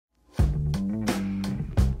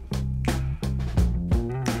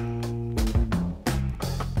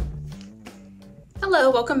Hello,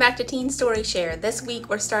 welcome back to Teen Story Share. This week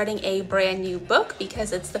we're starting a brand new book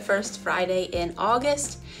because it's the first Friday in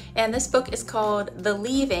August, and this book is called The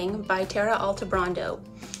Leaving by Tara Altebrando.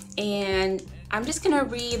 And I'm just gonna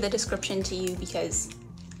read the description to you because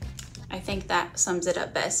I think that sums it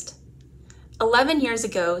up best. 11 years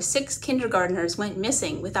ago, 6 kindergartners went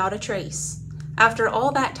missing without a trace. After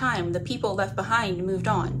all that time, the people left behind moved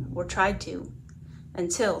on, or tried to,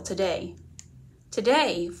 until today.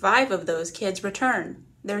 Today, 5 of those kids return.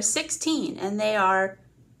 They're 16 and they are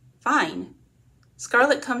fine.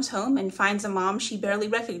 Scarlett comes home and finds a mom she barely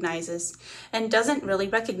recognizes and doesn't really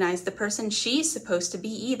recognize the person she's supposed to be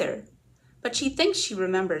either. But she thinks she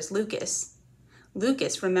remembers Lucas.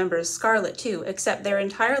 Lucas remembers Scarlett too, except they're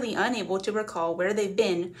entirely unable to recall where they've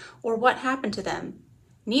been or what happened to them.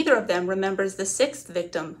 Neither of them remembers the 6th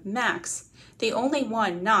victim, Max, the only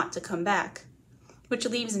one not to come back. Which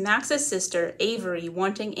leaves Max's sister, Avery,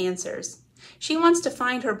 wanting answers. She wants to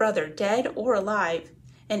find her brother, dead or alive,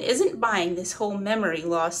 and isn't buying this whole memory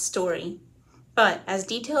loss story. But as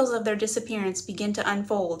details of their disappearance begin to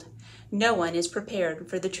unfold, no one is prepared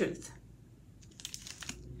for the truth.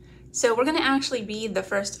 So we're going to actually read the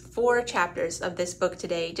first 4 chapters of this book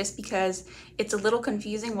today, just because it's a little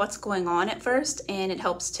confusing what's going on at first, and it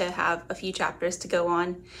helps to have a few chapters to go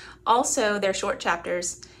on. Also, they're short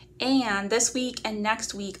chapters. And this week and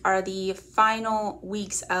next week are the final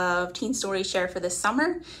weeks of Teen Story Share for the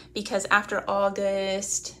summer, because after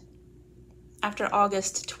August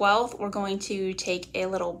 12th, we're going to take a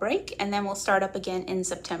little break and then we'll start up again in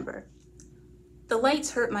September. The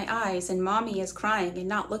lights hurt my eyes and Mommy is crying and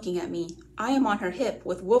not looking at me. I am on her hip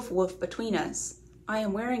with woof woof between us. I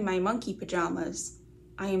am wearing my monkey pajamas.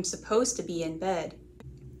 I am supposed to be in bed.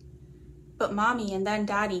 But Mommy and then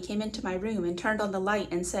Daddy came into my room and turned on the light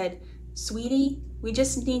and said, "Sweetie, we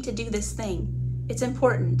just need to do this thing. It's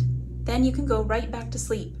important. Then you can go right back to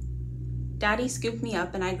sleep." Daddy scooped me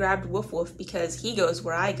up and I grabbed Woof Woof because he goes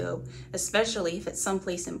where I go, especially if it's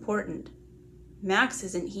someplace important. Max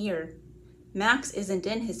isn't here. Max isn't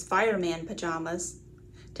in his fireman pajamas.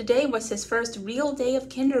 Today was his first real day of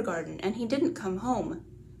kindergarten and he didn't come home.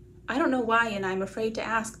 I don't know why, and I'm afraid to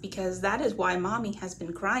ask because that is why Mommy has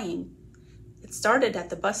been crying. It started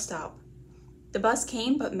at the bus stop. The bus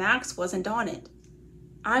came, but Max wasn't on it.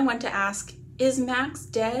 I went to ask, "Is Max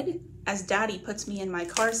dead?" as Daddy puts me in my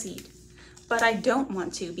car seat. But I don't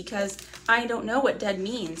want to because I don't know what dead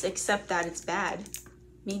means except that it's bad.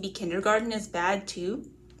 Maybe kindergarten is bad too?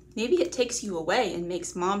 Maybe it takes you away and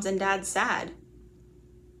makes moms and dads sad.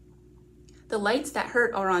 The lights that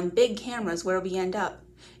hurt are on big cameras where we end up,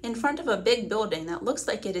 in front of a big building that looks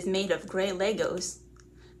like it is made of gray Legos.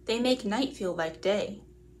 They make night feel like day.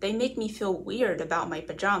 They make me feel weird about my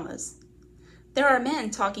pajamas. There are men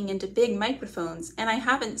talking into big microphones, and I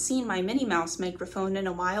haven't seen my Minnie Mouse microphone in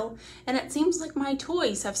a while, and it seems like my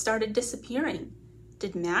toys have started disappearing.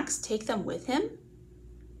 Did Max take them with him?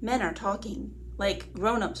 Men are talking, like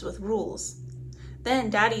grown-ups with rules. Then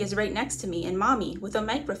Daddy is right next to me, and Mommy, with a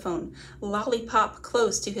microphone, lollipop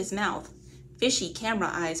close to his mouth. Fishy camera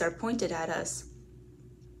eyes are pointed at us.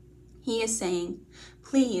 He is saying,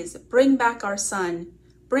 "Please, bring back our son.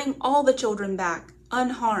 Bring all the children back,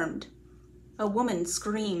 unharmed." A woman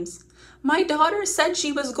screams, "My daughter said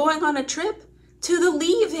she was going on a trip to the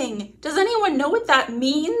leaving. Does anyone know what that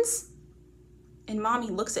means?" And Mommy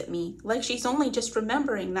looks at me like she's only just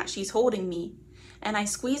remembering that she's holding me. And I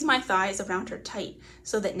squeeze my thighs around her tight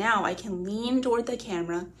so that now I can lean toward the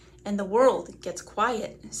camera and the world gets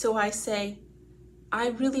quiet. So I say, "I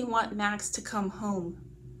really want Max to come home."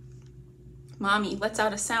 Mommy lets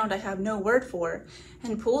out a sound I have no word for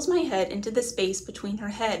and pulls my head into the space between her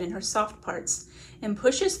head and her soft parts and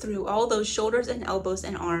pushes through all those shoulders and elbows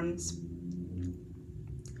and arms.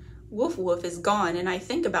 Woof Woof is gone and I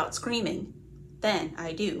think about screaming. Then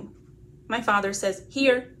I do. My father says,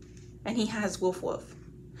 "Here," and he has Woof Woof.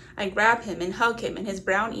 I grab him and hug him and his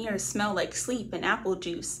brown ears smell like sleep and apple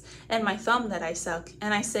juice and my thumb that I suck,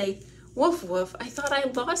 and I say, "Woof Woof, I thought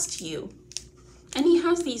I lost you." And he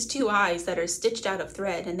has these 2 eyes that are stitched out of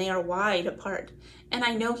thread and they are wide apart. And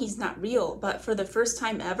I know he's not real, but for the first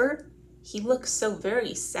time ever, he looks so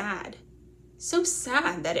very sad. So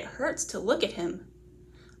sad that it hurts to look at him.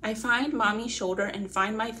 I find Mommy's shoulder and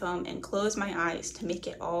find my thumb and close my eyes to make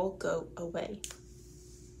it all go away.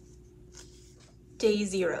 Day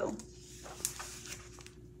 0.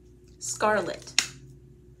 Scarlett.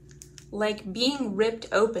 Like being ripped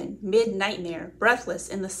open, mid-nightmare, breathless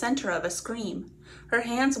in the center of a scream. Her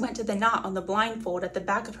hands went to the knot on the blindfold at the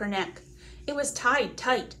back of her neck. It was tied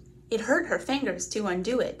tight. It hurt her fingers to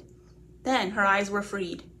undo it. Then her eyes were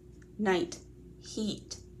freed. Night.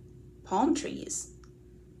 Heat. Palm trees.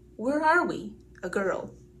 Where are we? A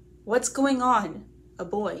girl. What's going on? A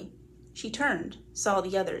boy. She turned, saw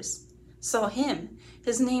the others. Saw him.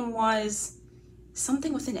 His name was...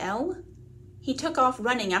 something with an L? He took off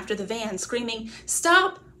running after the van, screaming,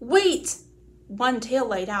 "Stop! Wait!" One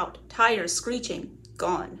taillight out, tires screeching,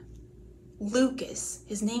 gone. Lucas.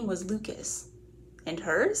 His name was Lucas. And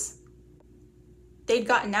hers? They'd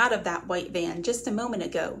gotten out of that white van just a moment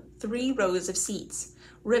ago, 3 rows of seats,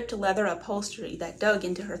 ripped leather upholstery that dug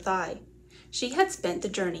into her thigh. She had spent the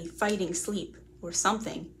journey fighting sleep, or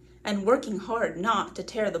something, and working hard not to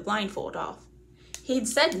tear the blindfold off. He'd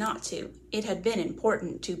said not to. It had been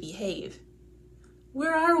important to behave.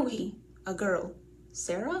 Where are we? A girl.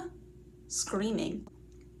 Sarah? Screaming.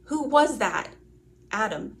 Who was that?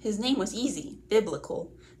 Adam. His name was easy,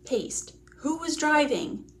 biblical, paced. Who was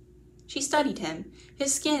driving? She studied him.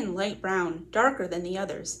 His skin light brown, darker than the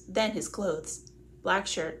others, then his clothes. Black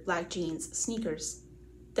shirt, black jeans, sneakers.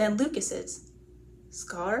 Then Lucas's.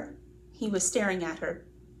 Scar? He was staring at her.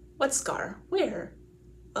 What scar? Where?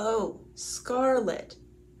 Oh, Scarlett.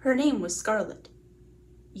 Her name was Scarlett.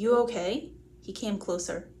 You okay? He came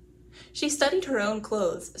closer. She studied her own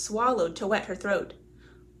clothes, swallowed to wet her throat.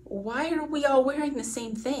 Why are we all wearing the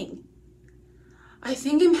same thing? I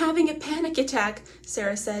think I'm having a panic attack,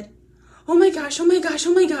 Sarah said. Oh my gosh, oh my gosh,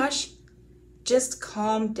 oh my gosh. Just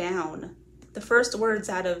calm down. The first words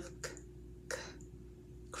out of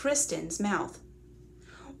Kristen's mouth.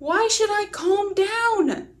 Why should I calm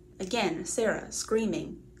down? Again, Sarah,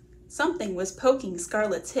 screaming. Something was poking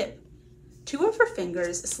Scarlett's hip. 2 of her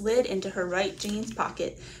fingers slid into her right jeans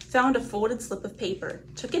pocket, found a folded slip of paper,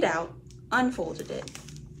 took it out, unfolded it.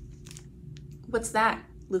 What's that?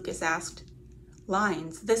 Lucas asked.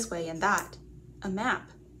 Lines, this way and that. A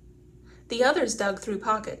map. The others dug through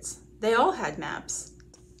pockets. They all had maps.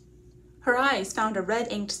 Her eyes found a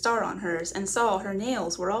red inked star on hers and saw her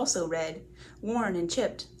nails were also red, worn and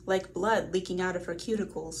chipped, like blood leaking out of her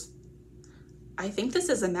cuticles. I think this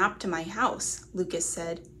is a map to my house, Lucas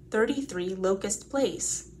said. 33 Locust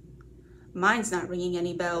Place. Mine's not ringing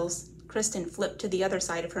any bells. Kristen flipped to the other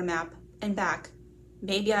side of her map and back.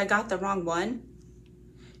 Maybe I got the wrong one?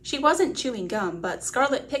 She wasn't chewing gum, but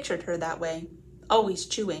Scarlett pictured her that way, always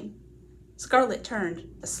chewing. Scarlett turned.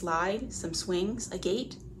 A slide, some swings, a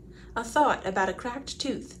gate. A thought about a cracked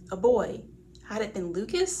tooth, a boy. Had it been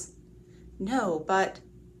Lucas? No, but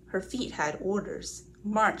her feet had orders.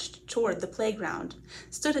 Marched toward the playground,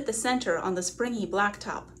 stood at the center on the springy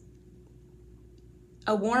blacktop.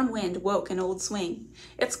 A warm wind woke an old swing.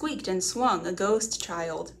 It squeaked and swung a ghost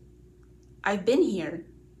child. I've been here,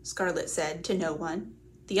 Scarlett said to no one.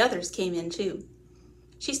 The others came in too.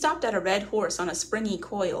 She stopped at a red horse on a springy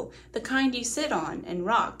coil, the kind you sit on and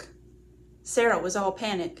rock. Sarah was all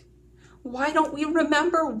panic. Why don't we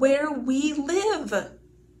remember where we live?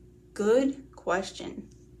 Good question.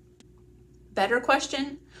 Better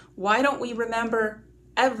question, why don't we remember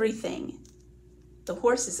everything? The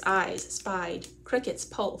horse's eyes spied, crickets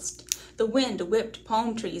pulsed. The wind whipped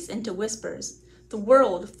palm trees into whispers. The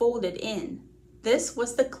world folded in. This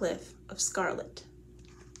was the cliff of Scarlett.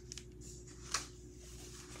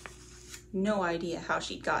 No idea how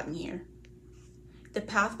she'd gotten here. The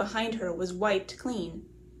path behind her was wiped clean.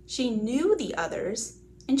 She knew the others,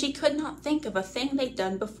 and she could not think of a thing they'd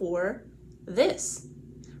done before this.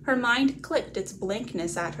 Her mind clicked its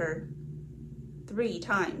blankness at her 3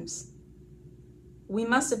 times. We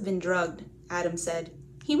must have been drugged, Adam said.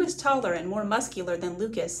 He was taller and more muscular than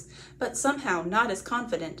Lucas, but somehow not as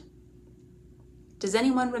confident. Does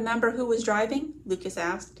anyone remember who was driving? Lucas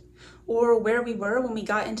asked. Or where we were when we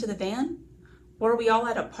got into the van? Were we all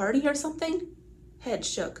at a party or something? Head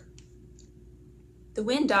shook. The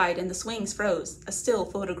wind died and the swings froze, a still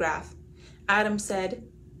photograph. Adam said,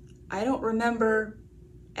 I don't remember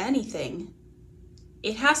anything.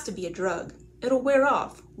 It has to be a drug. It'll wear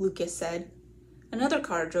off, Lucas said. Another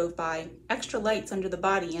car drove by, extra lights under the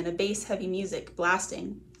body and a bass-heavy music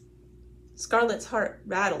blasting. Scarlett's heart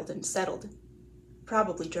rattled and settled.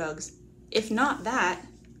 Probably drugs. If not that,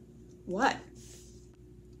 what?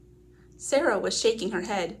 Sarah was shaking her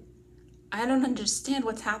head. I don't understand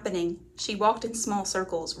what's happening. She walked in small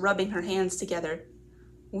circles, rubbing her hands together.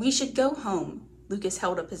 We should go home. Lucas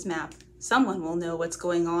held up his map. Someone will know what's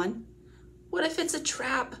going on. What if it's a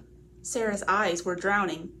trap? Sarah's eyes were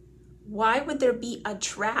drowning. Why would there be a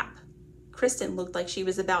trap? Kristen looked like she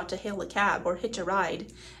was about to hail a cab or hitch a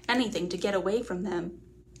ride, anything to get away from them.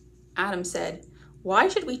 Adam said, Why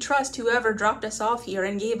should we trust whoever dropped us off here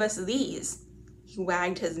and gave us these? He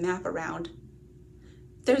wagged his map around.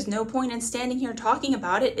 There's no point in standing here talking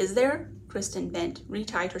about it, is there? Kristen bent,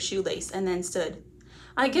 retied her shoelace, and then stood.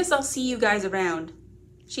 I guess I'll see you guys around.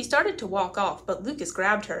 She started to walk off, but Lucas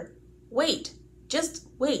grabbed her. Wait, just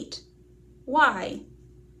wait. Why?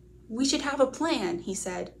 We should have a plan, he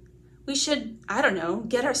said. We should, I don't know,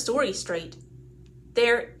 get our story straight.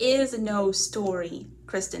 There is no story,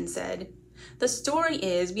 Kristen said. The story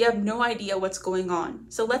is we have no idea what's going on,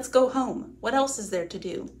 so let's go home. What else is there to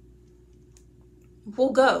do?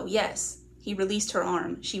 We'll go, yes. He released her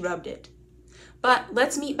arm. She rubbed it. But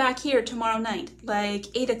let's meet back here tomorrow night, like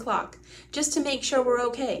 8 o'clock, just to make sure we're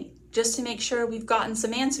okay, just to make sure we've gotten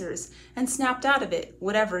some answers and snapped out of it,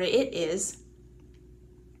 whatever it is.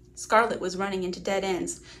 Scarlett was running into dead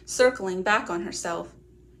ends, circling back on herself.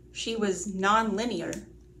 She was non-linear,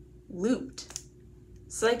 looped,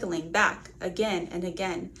 cycling back again and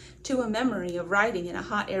again to a memory of riding in a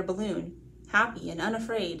hot air balloon, happy and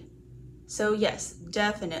unafraid. So yes,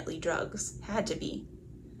 definitely drugs, had to be.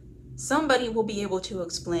 Somebody will be able to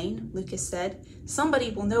explain, Lucas said. Somebody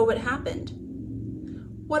will know what happened.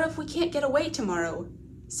 What if we can't get away tomorrow?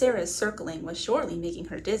 Sarah's circling was surely making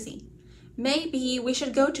her dizzy. Maybe we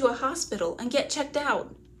should go to a hospital and get checked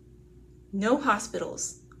out. No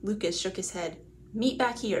hospitals, Lucas shook his head. Meet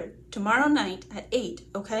back here, tomorrow night at 8,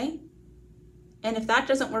 okay? And if that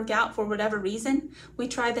doesn't work out for whatever reason, we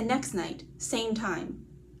try the next night, same time.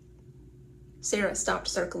 Sarah stopped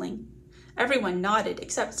circling. Everyone nodded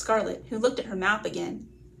except Scarlett, who looked at her map again.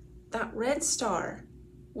 That red star,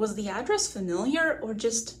 was the address familiar or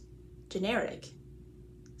just generic?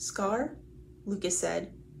 Scar? Lucas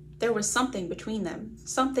said. There was something between them,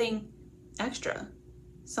 something extra,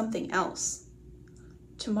 something else.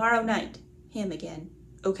 Tomorrow night, him again,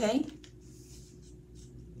 okay?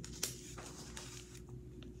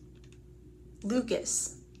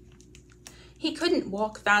 Lucas. He couldn't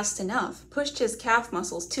walk fast enough, pushed his calf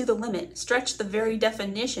muscles to the limit, stretched the very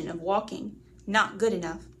definition of walking. Not good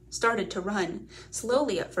enough. Started to run.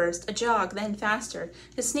 Slowly at first, a jog, then faster,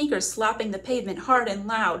 his sneakers slapping the pavement hard and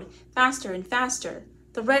loud, faster and faster.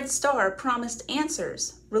 The red star promised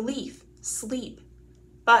answers, relief, sleep.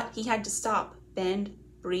 But he had to stop, bend,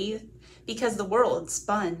 breathe, because the world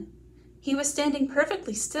spun. He was standing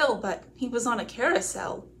perfectly still, but he was on a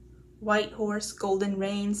carousel. White horse, golden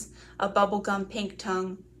reins, a bubblegum pink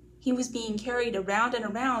tongue. He was being carried around and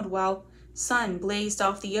around while sun blazed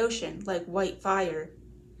off the ocean like white fire.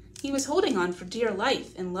 He was holding on for dear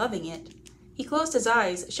life and loving it. He closed his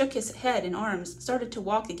eyes, shook his head and arms, started to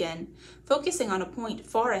walk again, focusing on a point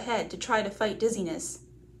far ahead to try to fight dizziness.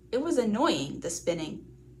 It was annoying, the spinning.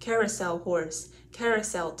 Carousel horse,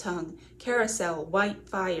 carousel tongue, carousel white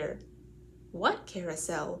fire. What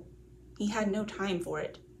carousel? He had no time for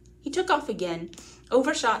it. He took off again,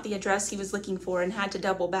 overshot the address he was looking for and had to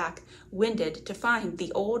double back, winded, to find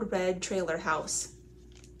the old red trailer house.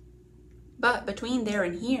 But between there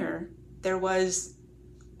and here, there was,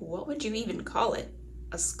 what would you even call it?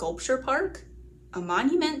 A sculpture park? A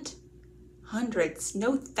monument? Hundreds,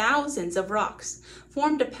 no thousands of rocks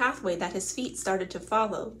formed a pathway that his feet started to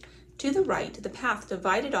follow. To the right, the path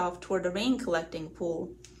divided off toward a rain-collecting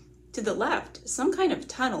pool. To the left, some kind of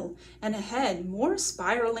tunnel, and ahead, more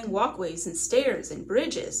spiraling walkways and stairs and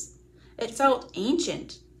bridges. It felt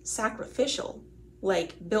ancient, sacrificial,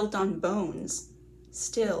 like built on bones.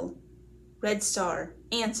 Still, red star,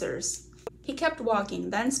 answers. He kept walking,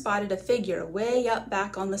 then spotted a figure way up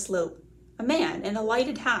back on the slope. A man in a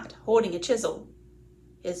lighted hat, holding a chisel.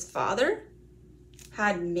 His father?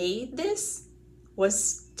 Had made this? Was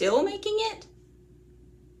still making it?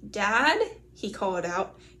 Dad? He called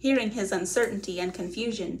out, hearing his uncertainty and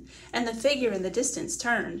confusion, and the figure in the distance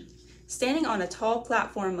turned. Standing on a tall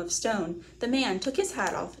platform of stone, the man took his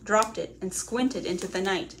hat off, dropped it, and squinted into the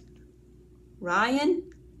night.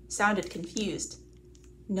 Ryan? Sounded confused.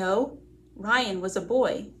 No, Ryan was a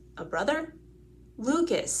boy. A brother?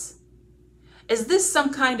 Lucas. Is this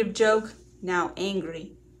some kind of joke? Now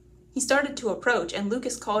angry. He started to approach, and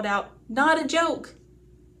Lucas called out, Not a joke!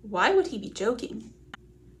 Why would he be joking?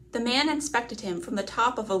 The man inspected him from the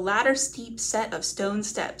top of a ladder-steep set of stone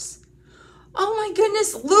steps. Oh my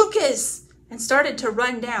goodness, Lucas! And started to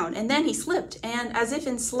run down, and then he slipped, and, as if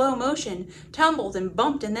in slow motion, tumbled and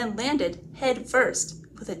bumped and then landed, head first,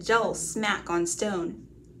 with a dull smack on stone.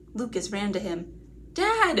 Lucas ran to him.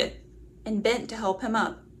 Dad! And bent to help him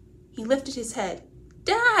up. He lifted his head.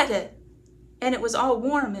 Dad! And it was all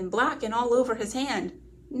warm and black and all over his hand.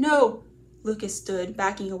 No! Lucas stood,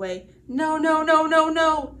 backing away. No, no, no, no,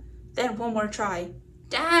 no! Then one more try.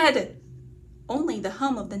 Dad! Only the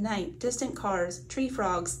hum of the night, distant cars, tree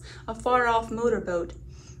frogs, a far-off motorboat.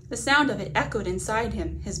 The sound of it echoed inside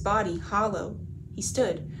him, his body hollow. He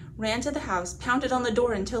stood, ran to the house, pounded on the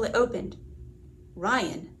door until it opened.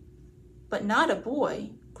 Ryan. But not a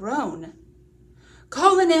boy, grown.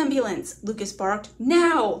 Call an ambulance, Lucas barked.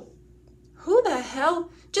 Now! Who the hell?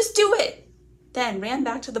 Just do it! Then ran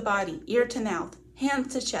back to the body, ear to mouth, hand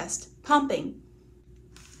to chest, pumping.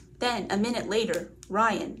 Then, a minute later,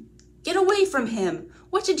 Ryan. Get away from him!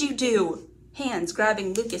 What did you do? Hands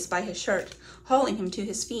grabbing Lucas by his shirt, hauling him to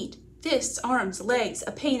his feet. Fists, arms, legs,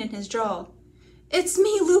 a pain in his jaw. It's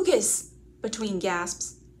me, Lucas! Between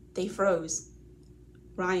gasps, they froze.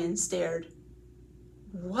 Ryan stared.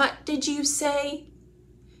 What did you say?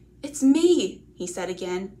 It's me, he said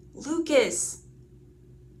again. Lucas!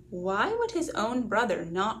 Why would his own brother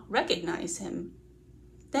not recognize him?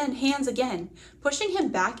 Then hands again, pushing him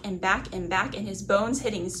back and back and back, and his bones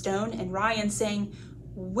hitting stone, and Ryan saying,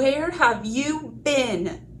 Where have you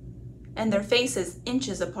been? And their faces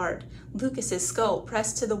inches apart, Lucas's skull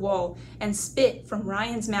pressed to the wall, and spit from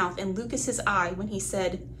Ryan's mouth in Lucas's eye when he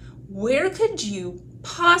said, Where could you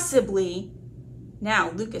possibly,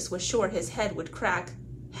 now Lucas was sure his head would crack,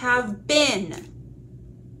 have been?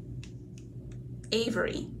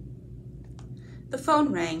 Avery. The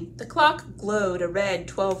phone rang. The clock glowed a red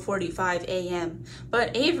 12:45 a.m.,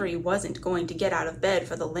 but Avery wasn't going to get out of bed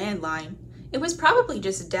for the landline. It was probably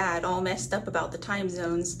just Dad all messed up about the time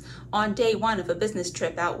zones on day one of a business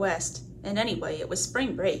trip out west, and anyway, it was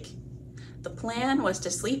spring break. The plan was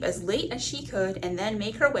to sleep as late as she could and then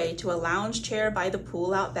make her way to a lounge chair by the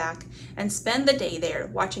pool out back and spend the day there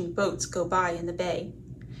watching boats go by in the bay.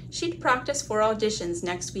 She'd practice for auditions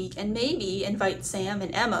next week and maybe invite Sam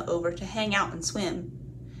and Emma over to hang out and swim.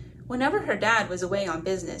 Whenever her dad was away on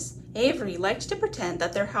business, Avery liked to pretend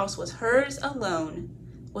that their house was hers alone.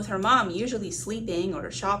 With her mom usually sleeping or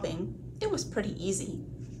shopping, it was pretty easy.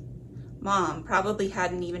 Mom probably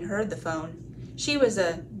hadn't even heard the phone. She was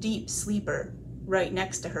a deep sleeper, right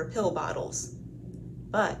next to her pill bottles.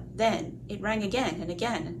 But then it rang again and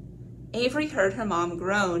again. Avery heard her mom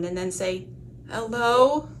groan and then say,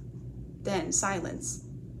 Hello? Then silence.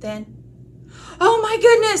 Then, Oh my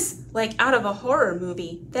goodness! Like out of a horror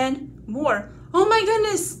movie. Then more, Oh my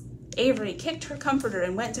goodness! Avery kicked her comforter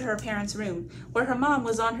and went to her parents' room, where her mom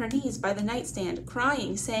was on her knees by the nightstand,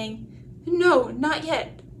 crying, saying, No, not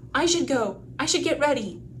yet. I should go. I should get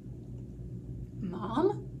ready.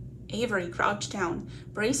 Mom? Avery crouched down,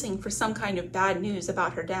 bracing for some kind of bad news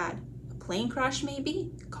about her dad. A plane crash,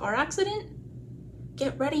 maybe? Car accident?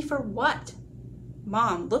 Get ready for what?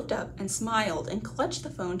 Mom looked up and smiled and clutched the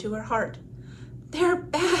phone to her heart. They're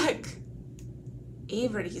back!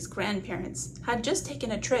 Avery's grandparents had just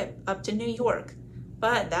taken a trip up to New York,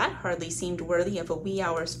 but that hardly seemed worthy of a wee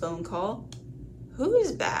hour's phone call.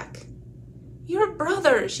 Who's back? Your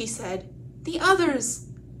brother, she said. The others.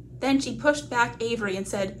 Then she pushed back Avery and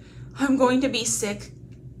said, I'm going to be sick.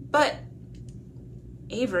 But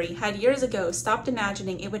Avery had years ago stopped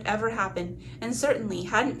imagining it would ever happen, and certainly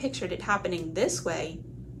hadn't pictured it happening this way,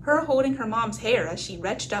 her holding her mom's hair as she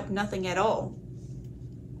retched up nothing at all.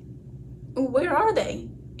 Where are they?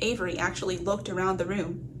 Avery actually looked around the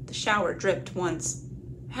room. The shower dripped once.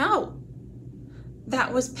 How?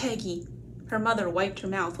 That was Peggy. Her mother wiped her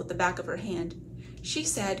mouth with the back of her hand. She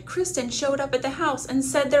said Kristen showed up at the house and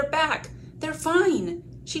said they're back. They're fine.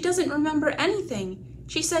 She doesn't remember anything.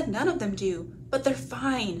 She said none of them do, but they're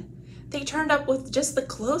fine. They turned up with just the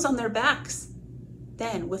clothes on their backs.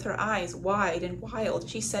 Then, with her eyes wide and wild,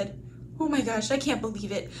 she said, Oh my gosh, I can't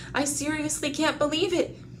believe it. I seriously can't believe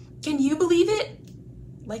it. Can you believe it?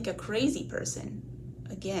 Like a crazy person.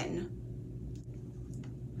 Again.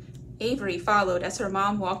 Avery followed as her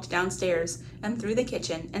mom walked downstairs and through the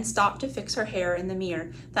kitchen and stopped to fix her hair in the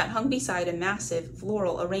mirror that hung beside a massive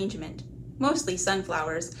floral arrangement, mostly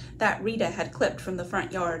sunflowers, that Rita had clipped from the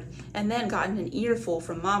front yard and then gotten an earful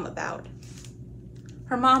from Mom about.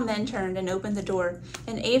 Her mom then turned and opened the door,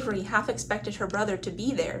 and Avery half expected her brother to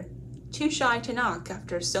be there, too shy to knock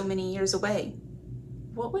after so many years away.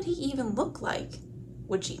 What would he even look like?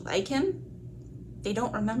 Would she like him? They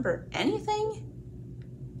don't remember anything?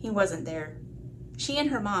 He wasn't there. She and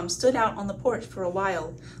her mom stood out on the porch for a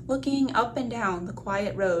while, looking up and down the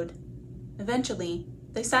quiet road. Eventually,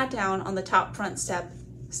 they sat down on the top front step,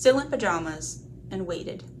 still in pajamas, and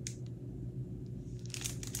waited.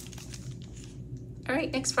 All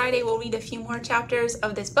right, next Friday we'll read a few more chapters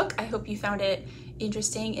of this book. I hope you found it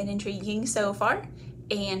interesting and intriguing so far,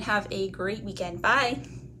 and have a great weekend. Bye!